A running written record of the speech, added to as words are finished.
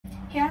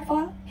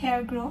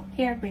Hair grow,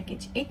 hair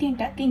breakage, এই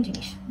তিন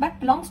জিনিস। But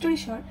long story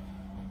short,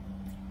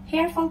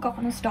 hair fall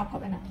কখনো স্টপ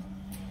হবে না,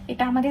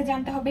 এটা আমাদের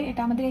জানতে হবে,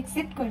 এটা আমাদের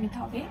অ্যাকসেপ্ট করে নিতে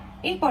হবে।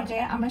 এই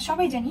পর্যায়ে আমরা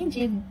সবাই জানি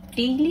যে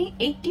ডেইলি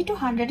 80 to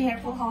 100 হেয়ার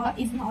ফল হওয়া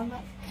ইজ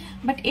নর্মাল,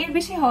 বাট এর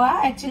বেশি হওয়া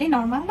অ্যাকচুয়ালি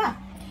নর্মাল না।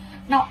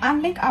 নাও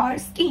আনলাইক আওয়ার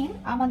স্কিন,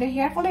 আমাদের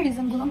হেয়ার ফলের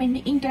রিজনগুলো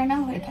মেনলি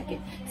ইন্টারনাল হয়ে থাকে।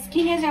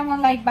 স্কিনে যেমন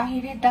লাইক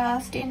বাহিরের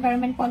ডাস্ট,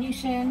 এনভায়রনমেন্ট,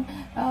 পলিউশন,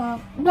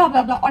 ব্লা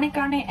ব্লা ব্লা, অনেক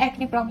কারণে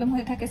একনি প্রবলেম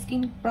হয়ে থাকে,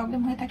 স্কিন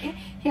প্রবলেম হয়ে থাকে।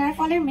 হেয়ার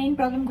ফলের মেইন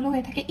প্রবলেমগুলো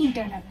হয়ে থাকে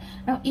ইন্টারনাল।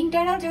 নাও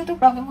ইন্টারনাল যেহেতু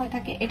প্রবলেম হয়ে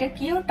থাকে, এটার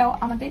কিওরটাও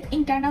আমাদের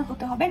ইন্টারনাল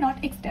হতে হবে, নট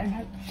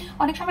এক্সটার্নাল।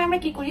 অনেক সময় আমরা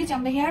কি করি যে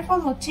আমাদের হেয়ার ফল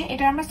হচ্ছে,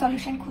 এটার আমরা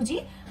সলিউশন খুঁজি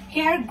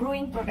হেয়ার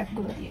গ্রোয়িং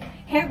প্রোডাক্টগুলো দিয়ে।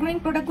 হেয়ার গ্রোয়িং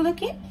প্রোডাক্টগুলো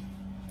কি,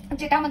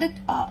 যেটা আমাদের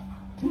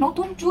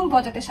নতুন চুল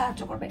গজাতে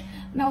সাহায্য করবে।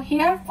 নাও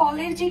হেয়ার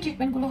ফলের যে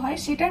ট্রিটমেন্টগুলো হয়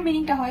সেটার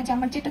মিনিংটা হয় যে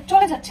আমার যেটা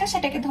চলে যাচ্ছে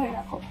সেটাকে ধরে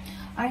রাখো,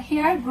 আর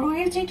হেয়ার গ্রো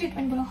এর যে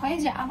ট্রিটমেন্টগুলো হয়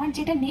যে আমার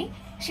যেটা নেই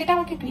সেটা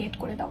আমাকে ক্রিয়েট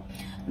করে দাও।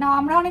 নাও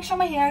আমরা অনেক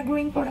সময় হেয়ার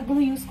গ্রোয়িং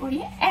প্রোডাক্টগুলো ইউজ করি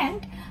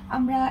অ্যান্ড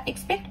আমরা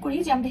এক্সপেক্ট করি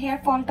যে আমাদের হেয়ার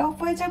ফলটা অফ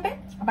হয়ে যাবে,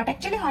 বাট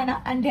অ্যাকচুয়ালি হয় না।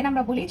 অ্যান্ড দেন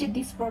আমরা বলি যে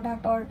this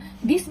product or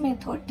this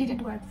method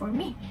didn't work for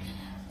me.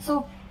 So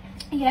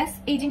yes,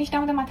 এই জিনিসটা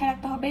আমাদের মাথায়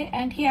রাখতে হবে।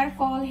 And hair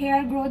fall,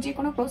 hair grow যে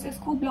কোনো প্রসেস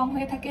খুব লং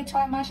হয়ে থাকে,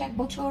 6 মাস 1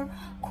 বছর,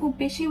 খুব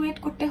বেশি ওয়েট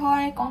করতে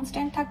হয়,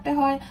 কনস্ট্যান্ট থাকতে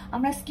হয়।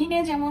 আমরা স্কিনে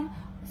যেমন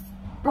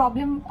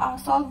প্রবলেম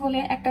সলভ হলে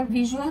একটা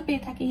ভিজুয়াল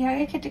পেয়ে থাকি,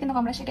 হেয়ারের ক্ষেত্রে কিন্তু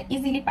আমরা সেটা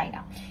ইজিলি পাই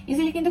না,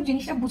 ইজিলি কিন্তু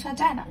জিনিসটা বোঝা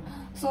যায় না।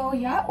 সো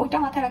ওইটা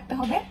মাথায় রাখতে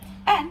হবে।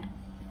 অ্যান্ড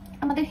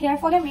আমাদের হেয়ার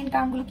ফলের মেইন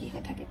কারণগুলো কি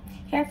হয়ে থাকে?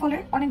 হেয়ার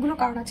ফলের অনেকগুলো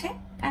কারণ আছে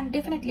অ্যান্ড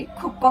ডেফিনেটলি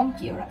খুব কম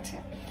কিওর আছে।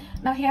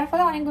 না, হেয়ার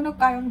ফলের অনেকগুলো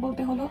কারণ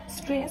বলতে হলো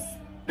stress,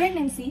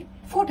 pregnancy,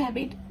 food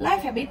habit,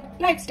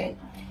 lifestyle,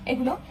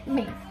 এগুলো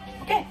মেইন।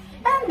 ওকে,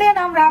 অ্যান্ড দেন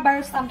আমরা আবার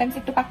সামটাইমস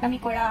একটু পাকনামি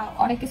করে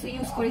অনেক কিছু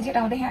ইউজ করি যেটা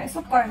আমাদের হেয়ারে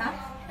স্যুট করে না,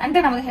 অ্যান্ড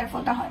দেন আমাদের হেয়ার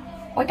ফলটা হয়।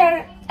 ওইটার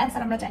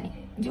অ্যান্সার আমরা জানি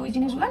যে ওই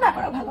জিনিসগুলো না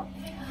করা ভালো।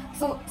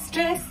 So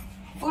stress,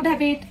 food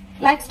habit,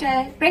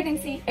 lifestyle,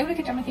 pregnancy, এগুলোর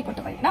ক্ষেত্রে আমরা কি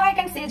করতে পারি? নাও আই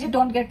ক্যান সে যে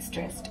ডোন্ট গেট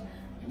স্ট্রেসড।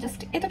 জাস্ট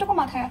এতটুকু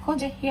মাথায় রাখো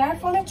যে হেয়ার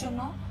ফলের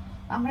জন্য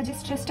আমরা যে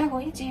স্ট্রেসটা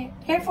হই, যে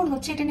হেয়ার ফল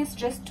হচ্ছে এটা নিয়ে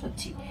স্ট্রেসড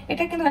হচ্ছি,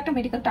 এটার কিন্তু একটা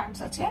মেডিকেল টার্মস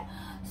আছে।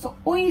 সো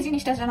ওই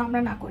জিনিসটা যেন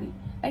আমরা না করি।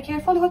 লাইক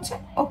হেয়ার ফল হচ্ছে,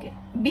 ওকে,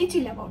 বি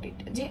চিল অ্যাবাউট ইট,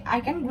 যে I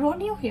can grow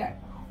new hair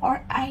or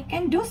I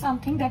can do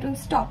something that will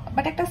stop.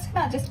 But একটা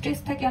না যে স্ট্রেস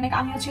থাকে অনেক,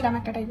 আমিও ছিলাম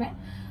একটা টাইমে।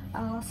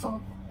 So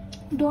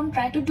don't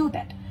try to do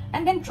that.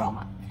 And then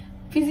trauma,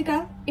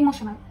 physical,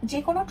 emotional, যে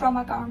কোনো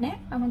ট্রমার কারণে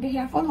আমাদের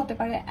হেয়ার ফল হতে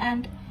পারে।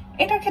 অ্যান্ড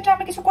এটার ক্ষেত্রে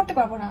আমরা কিছু করতে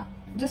পারবো না,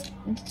 জাস্ট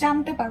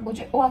জানতে পারবো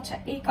যে ও আচ্ছা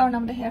এই কারণে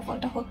আমাদের হেয়ার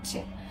ফলটা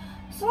হচ্ছে।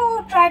 So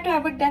try to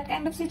avoid that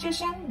kind of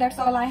situation. That's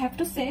all I have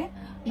to say.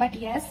 But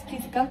yes,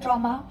 physical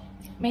trauma,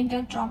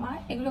 mental trauma,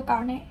 এগুলো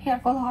কারণে হেয়ার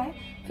ফল হয়।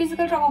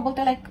 ফিজিক্যাল ট্রমা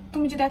বলতে লাইক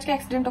তুমি যদি আজকে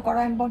অ্যাক্সিডেন্টও করো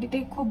এন্ড বডিতে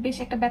খুব বেশি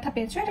একটা ব্যথা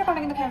পেয়েছো, এটার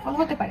কারণে কিন্তু হেয়ার ফল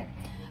হতে পারে।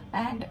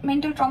 And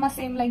mental trauma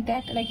same like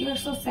that, like you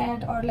are so sad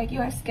or like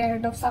you are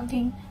scared of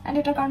something, and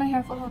এটার কারণে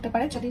হেয়ার ফল হতে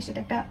পারে যদি সেটা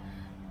একটা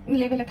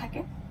লেভেলে থাকে।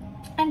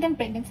 অ্যান্ড দেন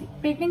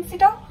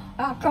প্রেগনেন্সিটাও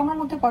ট্রমার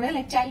মধ্যে পড়ে।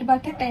 লাইক চাইল্ড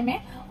বার্থের টাইমে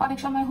অনেক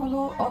সময় হলো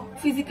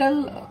ফিজিক্যাল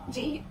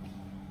যে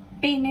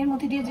পেইনের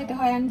মধ্যে দিয়ে যেতে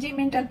হয় আর যে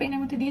মেন্টাল পেইনের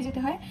মধ্যে দিয়ে যেতে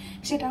হয়,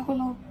 সেটা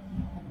হলো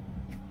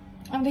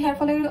আমাদের হেয়ার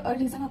ফলের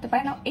রিজন হতে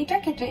পারে না।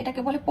 এটার ক্ষেত্রে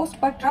এটাকে বলে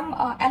পোস্টপার্টাম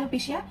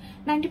অ্যালোপেশিয়া।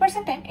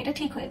 90% টাইম এটা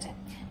ঠিক হয়ে যায়।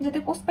 যাতে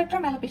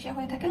পোস্টপার্টাম অ্যালোপেশিয়া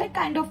হয়ে থাকে, লাইক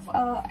কাইন্ড অফ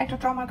একটা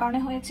ট্রমার কারণে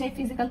হয়েছে,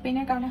 ফিজিক্যাল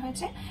পেইনের কারণে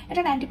হয়েছে,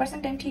 এটা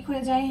 90% টাইম ঠিক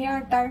হয়ে যায়, হেয়ার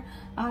তার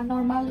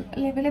নর্মাল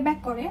লেভেলে ব্যাক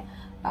করে।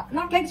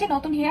 নট লাইক যে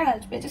নতুন হেয়ার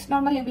আসবে, জাস্ট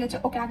নর্মাল লেভেলে যে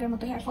ওকে আগের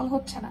মতো হেয়ার ফল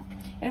হচ্ছে না,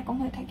 এরকম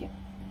হয়ে থাকে।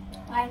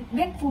 অ্যান্ড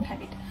দেন ফুড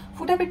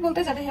হ্যাবিট বলতে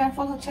যাদের হেয়ার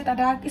ফল হচ্ছে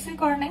তাদের আর কিছুই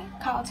করে নাই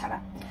খাওয়া ছাড়া।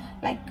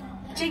 Like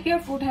check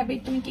your food habit,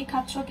 তুমি কি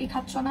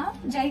খাচ্ছ না,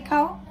 যাই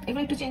খাও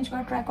এগুলো একটু চেঞ্জ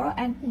করা ট্রাই করো।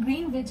 অ্যান্ড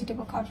গ্রিন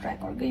ভেজিটেবল খাওয়া ট্রাই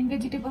করো। গ্রিন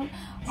ভেজিটেবল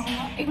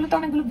এগুলোতে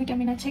অনেকগুলো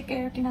ভিটামিন আছে,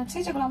 ক্যারোটিন আছে,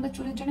 যেগুলো আমাদের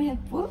চুলের জন্য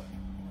helpful.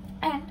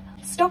 And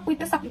stop with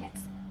the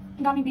supplements,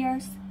 gummy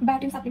viewers,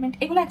 বায়োটিন supplement,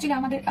 এগুলো অ্যাকচুয়ালি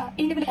আমাদের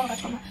এই লেভেলে কোনো কাজ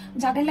করে না।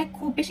 যাদের লাইক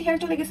খুব বেশি হেয়ার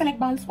চলে গেছে, লাইক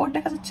বাল স্পট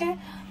দেখা যাচ্ছে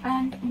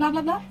অ্যান্ড ব্লা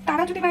ব্লা ব্লা,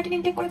 তারা যদি বায়োটিন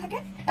ইনটেক করে থাকে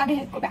তাদের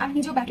হেল্প করবে। আমি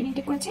নিজেও বায়োটিন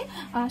ইনটেক করেছি,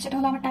 সেটা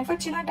হলো আমার টাইফয়েড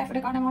ছিল,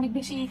 টাইফয়েডের কারণে আমি অনেক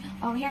বেশি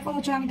হেয়ার ফল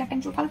হচ্ছে, আমি দ্যাট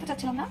টাইম চুল ফালাতে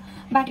চাচ্ছিলাম না,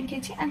 বায়োটিন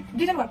খেয়েছি and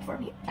didn't work for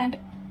me. And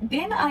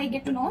then I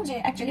get to know যে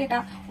অ্যাকচুয়ালি এটা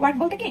ওয়ার্ক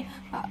বলতে কি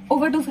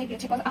ওভারডোজ হয়ে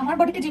গেছে। বিকজ আমার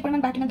বডিতে যে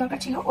পরিমাণ বায়োটিনের দরকার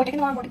ছিল ওটা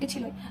কিন্তু আমার বডিতে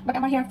ছিল, বাট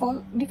আমার হেয়ার ফল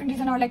ডিফারেন্ট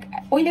রিজন আর লাইক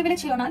ওই লেভেলে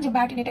ছিল না যে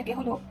বায়োটিন এটাকে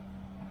হলো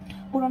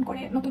পূরণ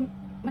করে নতুন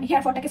মানে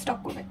হেয়ার ফলটাকে স্টপ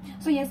করবে।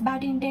 So yes,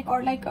 বায়োটিন intact or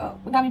like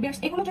gummy বিয়ার্স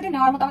এগুলো যদি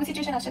নেওয়ার মতো আমাদের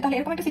সিচুয়েশন আসে, তাহলে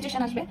এরকম একটা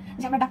সিচুয়েশন আসবে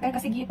যে আমরা ডাক্তারের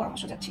কাছে গিয়ে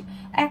পরামর্শ যাচ্ছি।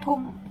 অ্যাট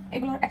হোম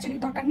এগুলোর অ্যাকচুয়ালি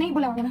দরকার নেই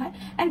বলে আমার মনে হয়।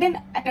 অ্যান্ড দেন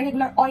একটা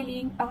regular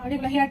oiling,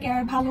 regular hair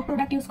care, ভালো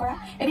প্রোডাক্ট ইউজ করা,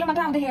 এগুলো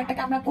মাত্র আমাদের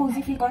হেয়ারটাকে আমরা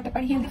কোজি ফিল করতে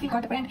পারি, হেলদি ফিল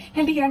করতে পারি।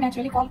 হেলদি হেয়ার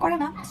ন্যাচারালি ফল করে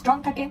না, স্ট্রং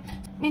থাকে।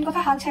 মেন কথা,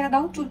 হাল ছেড়ে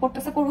দাও, চুল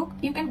পড়তেছে পড়ুক,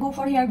 you can go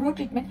for hair grow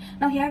treatment.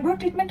 না, হেয়ার গ্রো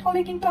ট্রিটমেন্ট হলে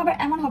কিন্তু আবার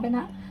এমন হবে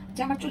না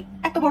যে আমার চুল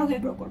এত বড় হয়ে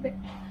গ্রো করবে,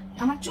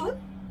 আমার চুল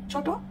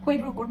ছোট হয়ে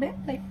গ্রো করবে।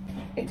 লাইক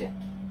এই যে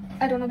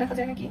আই ডোন্ট নো, দেখা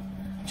যায় নাকি,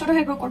 ছোট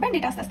হয়ে গ্রো করবে,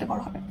 এটা আস্তে আস্তে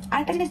বড় হবে।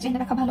 আরেকটা জিনিস জেনে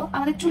রাখা ভালো,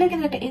 আমাদের চুলের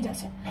কিন্তু একটা এজ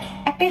আছে,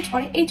 একটা এজ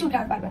পরে এই চুলটা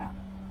আর বাড়বে না।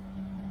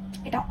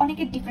 এটা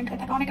অনেকের ডিফারেন্ট হয়ে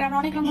থাকে। অনেকের আমরা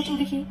অনেক লম্বা চুল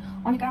দেখি,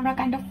 অনেকের আমরা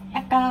কাইন্ড অফ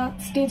একটা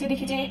স্টেজে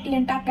দেখি যে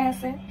লেনটা আটকে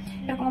আছে,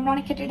 এরকম আমরা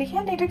অনেক ক্ষেত্রে দেখি।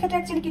 এটার ক্ষেত্রে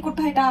অ্যাকচুয়ালি কি করতে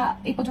হয় এটা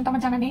এই পর্যন্ত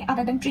আমার জানা নেই,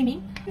 আদার দেন ট্রিমিং।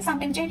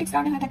 সামটাইমস জেনেটিক্স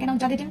কারণে হয়ে থাকে না,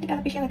 যাদের জেনেটিক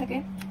বেশি হয়ে থাকে,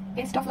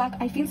 best of luck,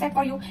 I feel sad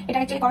for you. এটা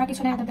অ্যাকচুয়ালি করার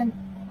কিছু নেই আদার দেন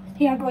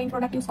হেয়ার গ্রোয়িং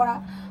প্রোডাক্ট ইউজ করা।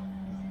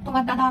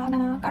 তোমার দাদা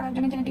নানা কারো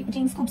একজনের জেনেটিক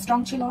জিনস খুব স্ট্রং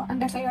ছিল, and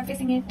that's why you are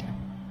facing it.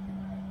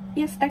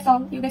 Yes, that's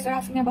all. You guys are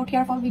asking me about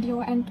hair fall video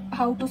and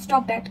how to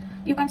stop that.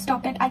 You can't stop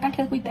that. I can't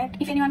help with that.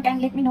 If anyone can,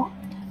 let me know.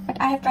 But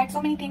I have tried so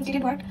many things,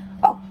 didn't work.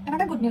 Oh,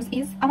 another good news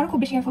is আমার খুব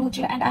বেশি hair fall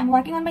হচ্ছিল, and I'm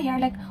working on my hair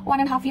like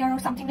 1.5 year or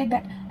something like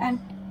that. And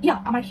yeah,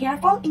 আমার hair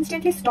fall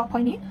instantly stop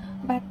হয়নি,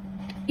 but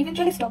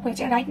eventually stop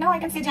হয়েছে. Right now I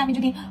can say যে আমি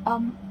যদি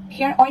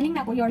hair oiling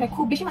না করি or like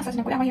খুব বেশি massage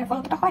না করি, আমার hair fall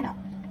অতটা হয় না.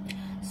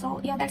 So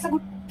yeah, that's a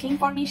good thing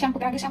for me. Shampoo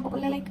আগে শ্যাম্পু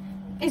করলে like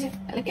এই যে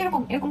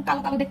এরকম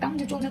কালো কালো দেখতাম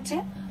যে চুল যাচ্ছে,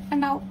 and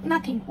now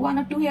nothing, 1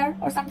 or 2 hair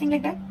or something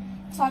like that.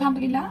 So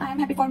alhamdulillah, I am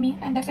happy for me,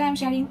 and that's why I am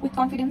sharing with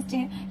confidence যে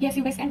yes,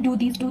 you guys can do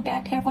this, do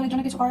that. hair fall এর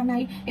জন্য কিছু করার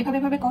নাই,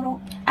 এভাবে করো.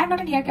 I am not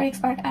a hair care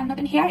expert, I am not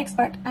a hair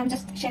expert, I am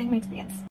just sharing my experience.